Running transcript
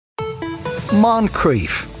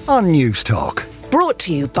Moncrief on News Talk. Brought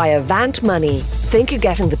to you by Avant Money. Think you're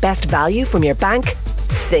getting the best value from your bank?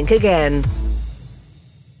 Think again.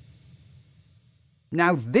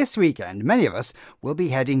 Now, this weekend, many of us will be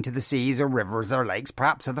heading to the seas or rivers or lakes,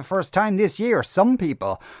 perhaps for the first time this year. Some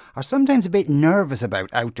people are sometimes a bit nervous about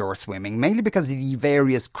outdoor swimming, mainly because of the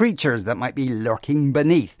various creatures that might be lurking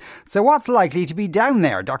beneath. So what's likely to be down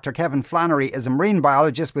there? Dr. Kevin Flannery is a marine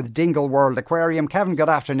biologist with Dingle World Aquarium. Kevin, good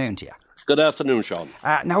afternoon to you. Good afternoon, Sean.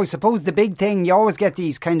 Now, I suppose the big thing, you always get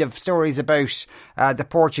these kind of stories about the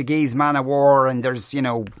Portuguese man of war, and there's,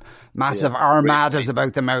 massive armadas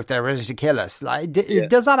about them out there ready to kill us.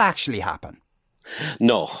 Does that actually happen?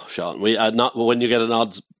 No, Sean. We not when you get an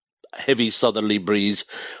odd heavy southerly breeze,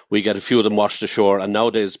 we get a few of them washed ashore, and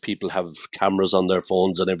nowadays people have cameras on their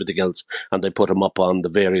phones and everything else, and they put them up on the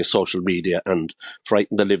various social media and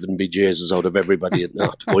frighten the living bejesus out of everybody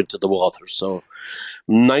not to go into the water. So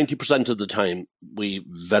 90% of the time we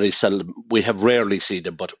have rarely seen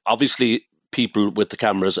them, but obviously people with the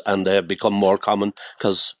cameras, and they have become more common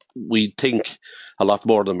because we think a lot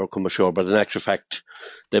more of them are coming ashore, but in actual fact,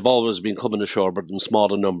 they've always been coming ashore, but in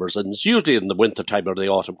smaller numbers. And it's usually in the winter time or the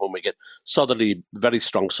autumn when we get very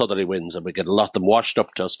strong southerly winds, and we get a lot of them washed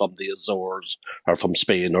up to us from the Azores or from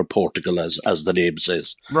Spain or Portugal, as the name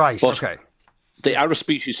says. Right, but okay. They are a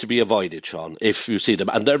species to be avoided, Sean, if you see them.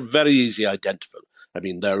 And they're very easy identifiable. I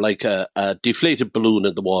mean, they're like a deflated balloon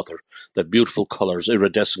in the water. They're beautiful colours,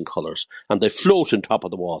 iridescent colours, and they float on top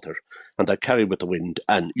of the water, and they're carried with the wind,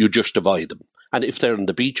 and you just avoid them. And if they're on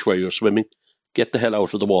the beach where you're swimming, get the hell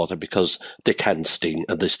out of the water, because they can sting,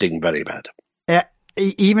 and they sting very bad.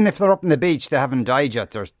 Even if they're up on the beach, they haven't died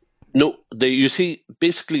yet? No, you see,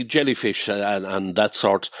 basically jellyfish and that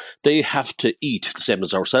sort, they have to eat the same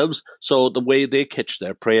as ourselves. So the way they catch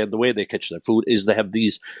their prey and the way they catch their food is they have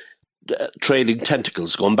these trailing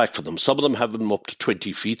tentacles going back for them. Some of them have them up to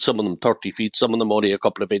 20 feet, some of them 30 feet, some of them only a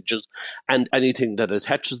couple of inches. And anything that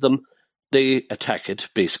attaches them, they attack it.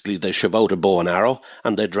 Basically, they shove out a bow and arrow,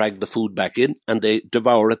 and they drag the food back in, and they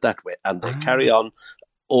devour it that way. And they carry on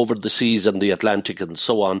over the seas and the Atlantic and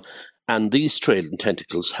so on. And these trailing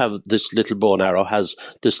tentacles have this little bow and arrow, has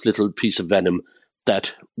this little piece of venom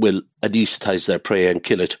that will anesthetize their prey and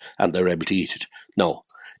kill it, and they're able to eat it. Now,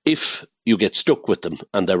 if you get stuck with them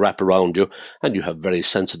and they wrap around you and you have very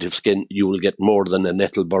sensitive skin, you will get more than a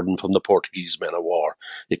nettle burden from the Portuguese men of war.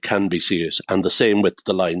 It can be serious. And the same with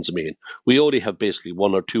the lion's mane. We only have basically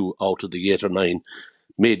one or two out of the 8 or 9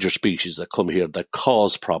 major species that come here that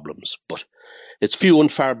cause problems, but it's few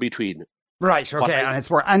and far between. Right, okay, and it's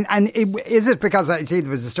more. Is it because, I see there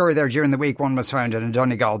was a story there during the week, one was found in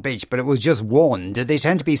Donegal Beach, but it was just one. Did they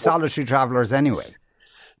tend to be solitary travellers anyway?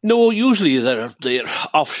 No, usually they're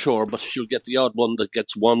offshore, but you'll get the odd one that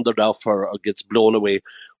gets wandered off or gets blown away.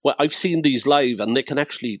 Well, I've seen these live, and they can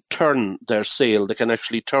actually turn their sail. They can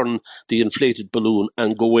actually turn the inflated balloon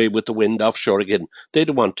and go away with the wind offshore again. They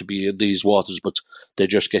don't want to be in these waters, but they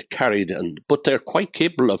just get carried. But they're quite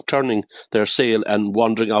capable of turning their sail and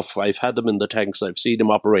wandering off. I've had them in the tanks. I've seen them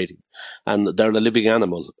operating, and they're a living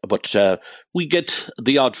animal. But we get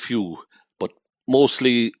the odd few, but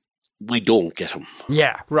mostly we don't get them.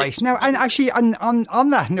 Yeah, right. Now, and actually, on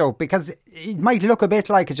that note, because it might look a bit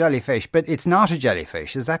like a jellyfish, but it's not a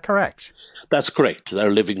jellyfish. Is that correct? That's correct. They're a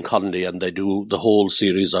living colony, and they do the whole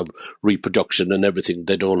series of reproduction and everything.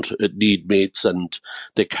 They don't need mates, and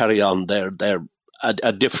they carry on. They're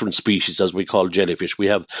a different species, as we call jellyfish. We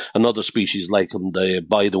have another species like them, the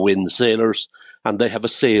by-the-wind sailors, and they have a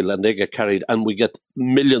sail and they get carried, and we get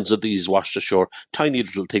millions of these washed ashore, tiny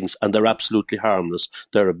little things, and they're absolutely harmless.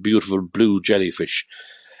 They're a beautiful blue jellyfish.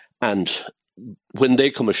 And when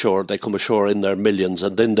they come ashore in their millions,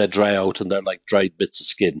 and then they dry out and they're like dried bits of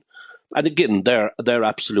skin. And again, they're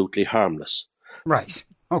absolutely harmless. Right.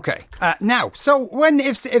 Okay. Now, so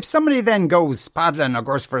if somebody then goes paddling or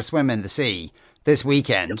goes for a swim in the sea this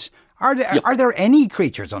weekend, are there any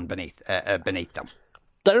creatures beneath them?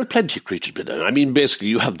 There are plenty of creatures beneath them. I mean, basically,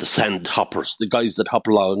 you have the sand hoppers, the guys that hop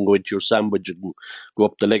along and go into your sandwich and go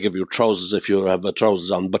up the leg of your trousers if you have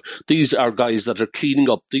trousers on. But these are guys that are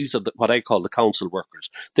cleaning up. These are what I call the council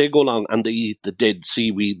workers. They go along and they eat the dead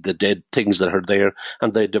seaweed, the dead things that are there,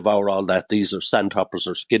 and they devour all that. These are sandhoppers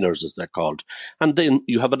or skinners, as they're called. And then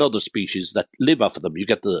you have another species that live off of them. You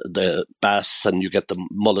get the bass and you get the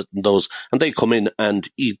mullet and those, and they come in and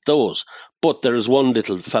eat those. But there is one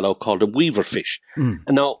little fellow called a weaverfish. And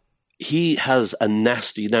now, he has a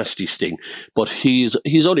nasty, nasty sting, but he's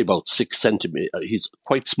only about 6 centimeters. He's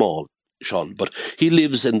quite small, Sean, but he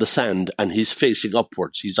lives in the sand and he's facing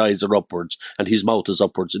upwards. His eyes are upwards and his mouth is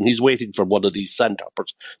upwards, and he's waiting for one of these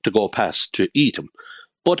sandhoppers to go past to eat him.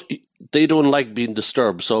 But they don't like being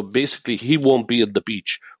disturbed. So basically, he won't be at the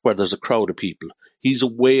beach where there's a crowd of people. He's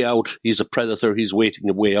way out. He's a predator. He's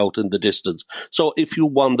waiting way out in the distance. So if you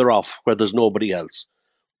wander off where there's nobody else,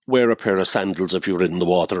 wear a pair of sandals if you're in the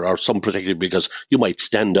water, or some particularly, because you might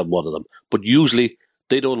stand on one of them. But usually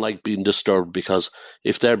they don't like being disturbed, because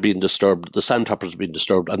if they're being disturbed, the sandhopper's being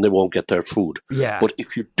disturbed and they won't get their food. Yeah. But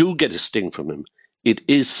if you do get a sting from him, it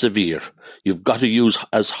is severe. You've got to use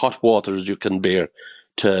as hot water as you can bear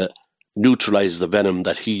to neutralize the venom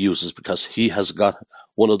that he uses, because he has got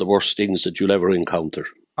one of the worst stings that you'll ever encounter.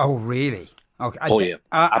 Oh, really? Okay. Yeah,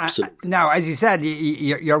 absolutely. Now, as you said,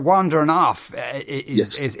 you're wandering off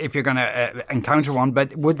is if you're going to encounter one,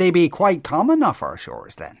 but would they be quite common off our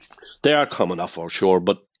shores then? They are common off our shore,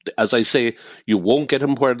 but as I say, you won't get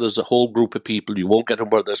them where there's a whole group of people. You won't get them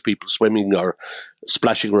where there's people swimming or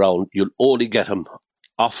splashing around. You'll only get them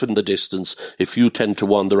off in the distance if you tend to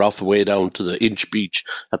wander off way down to the Inch Beach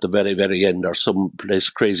at the very, very end, or some place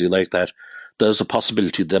crazy like that. There's a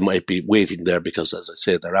possibility they might be waiting there because, as I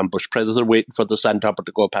say, they're ambush predator waiting for the sandhopper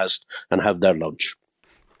to go past and have their lunch.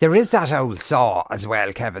 There is that old saw as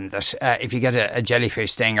well, Kevin, that if you get a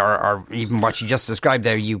jellyfish sting or even what you just described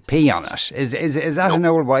there, you pee on it. Is that an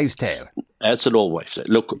old wives' tale? It's an old wives' tale.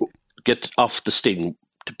 Look, get off the sting.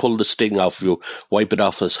 To pull the sting off you, wipe it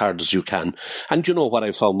off as hard as you can. And you know what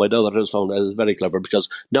I found? My daughter has found is very clever, because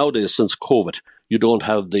nowadays, since COVID, you don't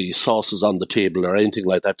have the sauces on the table or anything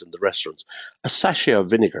like that in the restaurants. A sachet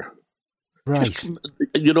of vinegar. Right.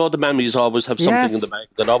 You know, the mammies always have something in the bag.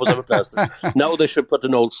 They always have a plastic. Now they should put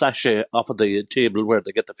an old sachet off of the table where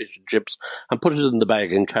they get the fish and chips and put it in the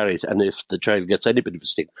bag and carry it. And if the child gets any bit of a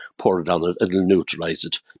sting, pour it on it. It'll neutralise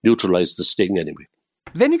it. Neutralise the sting anyway.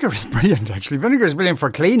 Vinegar is brilliant, actually. Vinegar is brilliant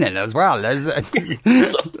for cleaning as well.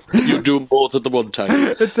 So you do them both at the one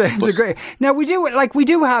time. It's a great. Now we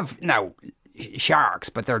do have sharks,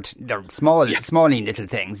 but they're smalling little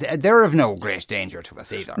things. They're of no great danger to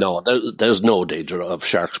us either. No, there's no danger of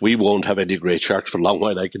sharks. We won't have any great sharks for a long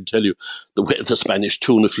while. I can tell you, the way the Spanish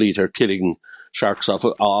tuna fleet are killing sharks off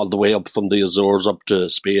all the way up from the Azores up to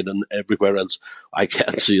Spain and everywhere else. I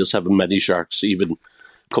can't see us having many sharks even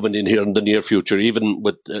coming in here in the near future. Even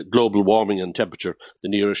with global warming and temperature, the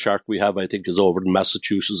nearest shark we have, I think, is over in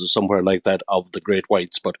Massachusetts or somewhere like that, of the great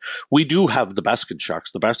whites. But we do have the basket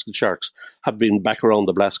sharks. The basket sharks have been back around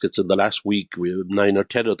the baskets in the last week. We have 9 or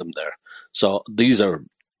 10 of them there. So these are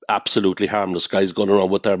absolutely harmless guys going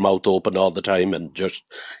around with their mouth open all the time and just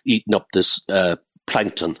eating up this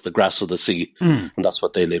plankton, the grass of the sea, and that's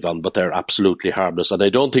what they live on. But they're absolutely harmless, and I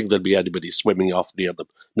don't think there'll be anybody swimming off near them.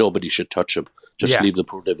 Nobody should touch them. Just leave the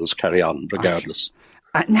poor devils carry on, regardless.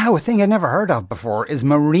 Now, a thing I never heard of before is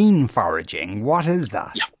marine foraging. What is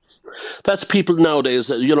that? Yeah, that's people nowadays,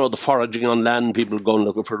 the foraging on land, people going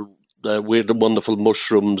looking for weird and wonderful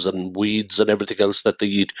mushrooms and weeds and everything else that they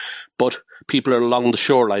eat. But people are along the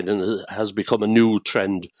shoreline, and it has become a new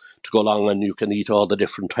trend to go along, and you can eat all the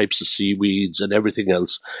different types of seaweeds and everything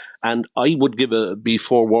else. And I would be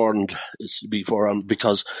forewarned,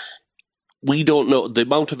 because we don't know the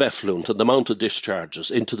amount of effluent and the amount of discharges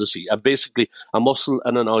into the sea. And basically, a mussel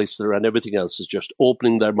and an oyster and everything else is just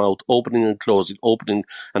opening their mouth, opening and closing, opening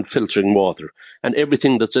and filtering water. And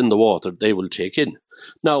everything that's in the water, they will take in.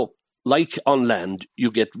 Now, like on land, you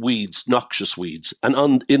get weeds, noxious weeds.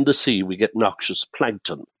 And in the sea, we get noxious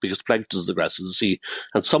plankton, because plankton is the grass of the sea.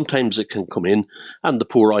 And sometimes it can come in, and the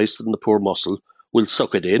poor oyster and the poor mussel will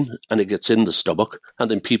suck it in, and it gets in the stomach,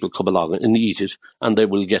 and then people come along and eat it, and they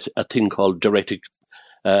will get a thing called diuretic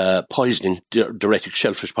poisoning, diuretic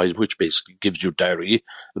shellfish poisoning, which basically gives you diarrhea,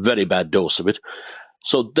 a very bad dose of it.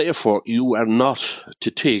 So therefore, you are not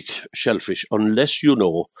to take shellfish unless you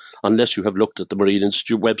have looked at the Marine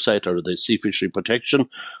Institute website or the Sea Fishery Protection,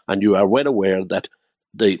 and you are well aware that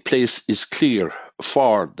the place is clear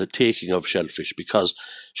for the taking of shellfish, because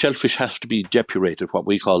shellfish have to be depurated, what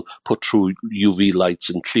we call put through UV lights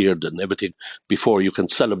and cleared and everything, before you can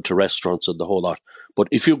sell them to restaurants and the whole lot. But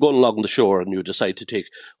if you're going along the shore and you decide to take,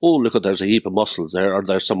 there's a heap of mussels there, or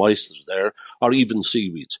there's some oysters there, or even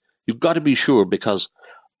seaweeds, you've got to be sure, because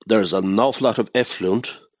there's an awful lot of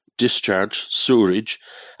effluent, discharge, sewerage,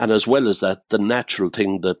 and as well as that, the natural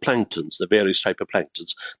thing, the planktons, the various type of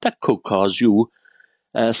planktons, that could cause you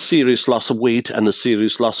a serious loss of weight and a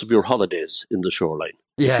serious loss of your holidays in the shoreline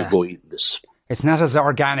if you go eat this. It's not as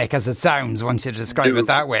organic as it sounds once you describe it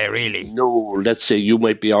that way, really. No, let's say you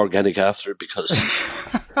might be organic after, because...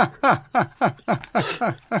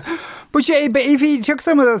 But if you took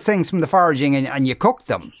some of those things from the foraging and you cooked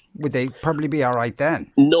them, would they probably be all right then?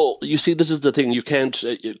 No, you see, this is the thing. You can't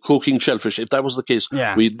cooking shellfish. If that was the case,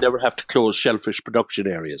 we'd never have to close shellfish production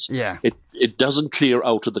areas. Yeah, it doesn't clear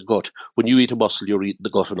out of the gut. When you eat a mussel, you're eating the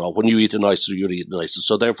gut and all. When you eat an oyster, you're eating an oyster.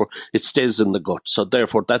 So therefore, it stays in the gut. So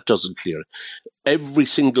therefore, that doesn't clear. Every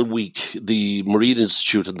single week, the Marine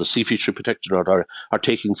Institute and the Sea Fishery Protection Order are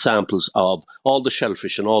taking samples of all the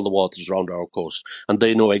shellfish in all the waters around our coast, and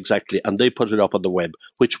they know exactly, and they put it up on the web,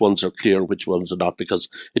 which ones are clear, which ones are not, because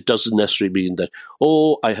it doesn't necessarily mean that,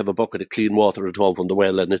 I have a bucket of clean water at home from the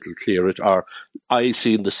well and it'll clear it, or I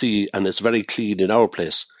see in the sea and it's very clean in our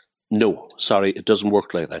place. No, sorry, it doesn't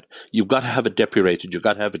work like that. You've got to have it depurated, you've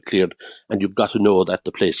got to have it cleared, and you've got to know that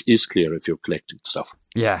the place is clear if you're collecting stuff.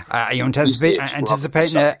 Yeah. Are you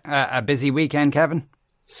anticipating a busy weekend, Kevin?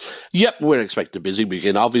 Yep, we're expecting a busy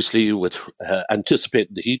weekend, obviously, with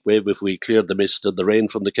anticipating the heat wave if we clear the mist and the rain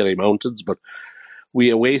from the Kerry Mountains, but we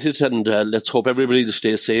await it, and let's hope everybody will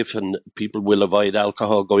stay safe and people will avoid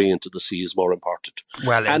alcohol going into the sea is more important.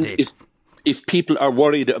 Well, indeed. And if people are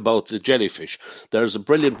worried about the jellyfish, there's a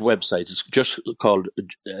brilliant website. It's just called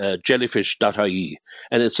jellyfish.ie,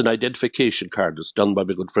 and it's an identification card that's done by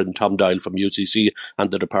my good friend Tom Doyle from UCC and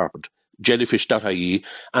the department. Jellyfish.ie,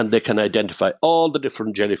 and they can identify all the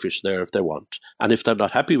different jellyfish there if they want. And if they're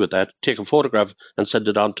not happy with that, take a photograph and send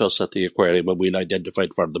it on to us at the aquarium, and we'll identify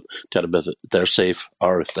it for them, tell them if they're safe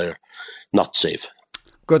or if they're not safe.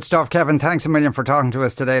 Good stuff, Kevin. Thanks a million for talking to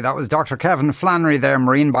us today. That was Dr. Kevin Flannery there,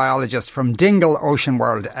 marine biologist from Dingle Ocean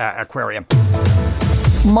World Aquarium.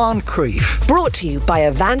 Moncrief. Brought to you by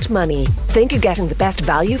Avant Money. Think you're getting the best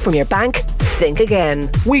value from your bank? Think again.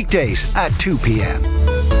 Weekdays at 2 p.m.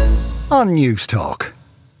 on News Talk.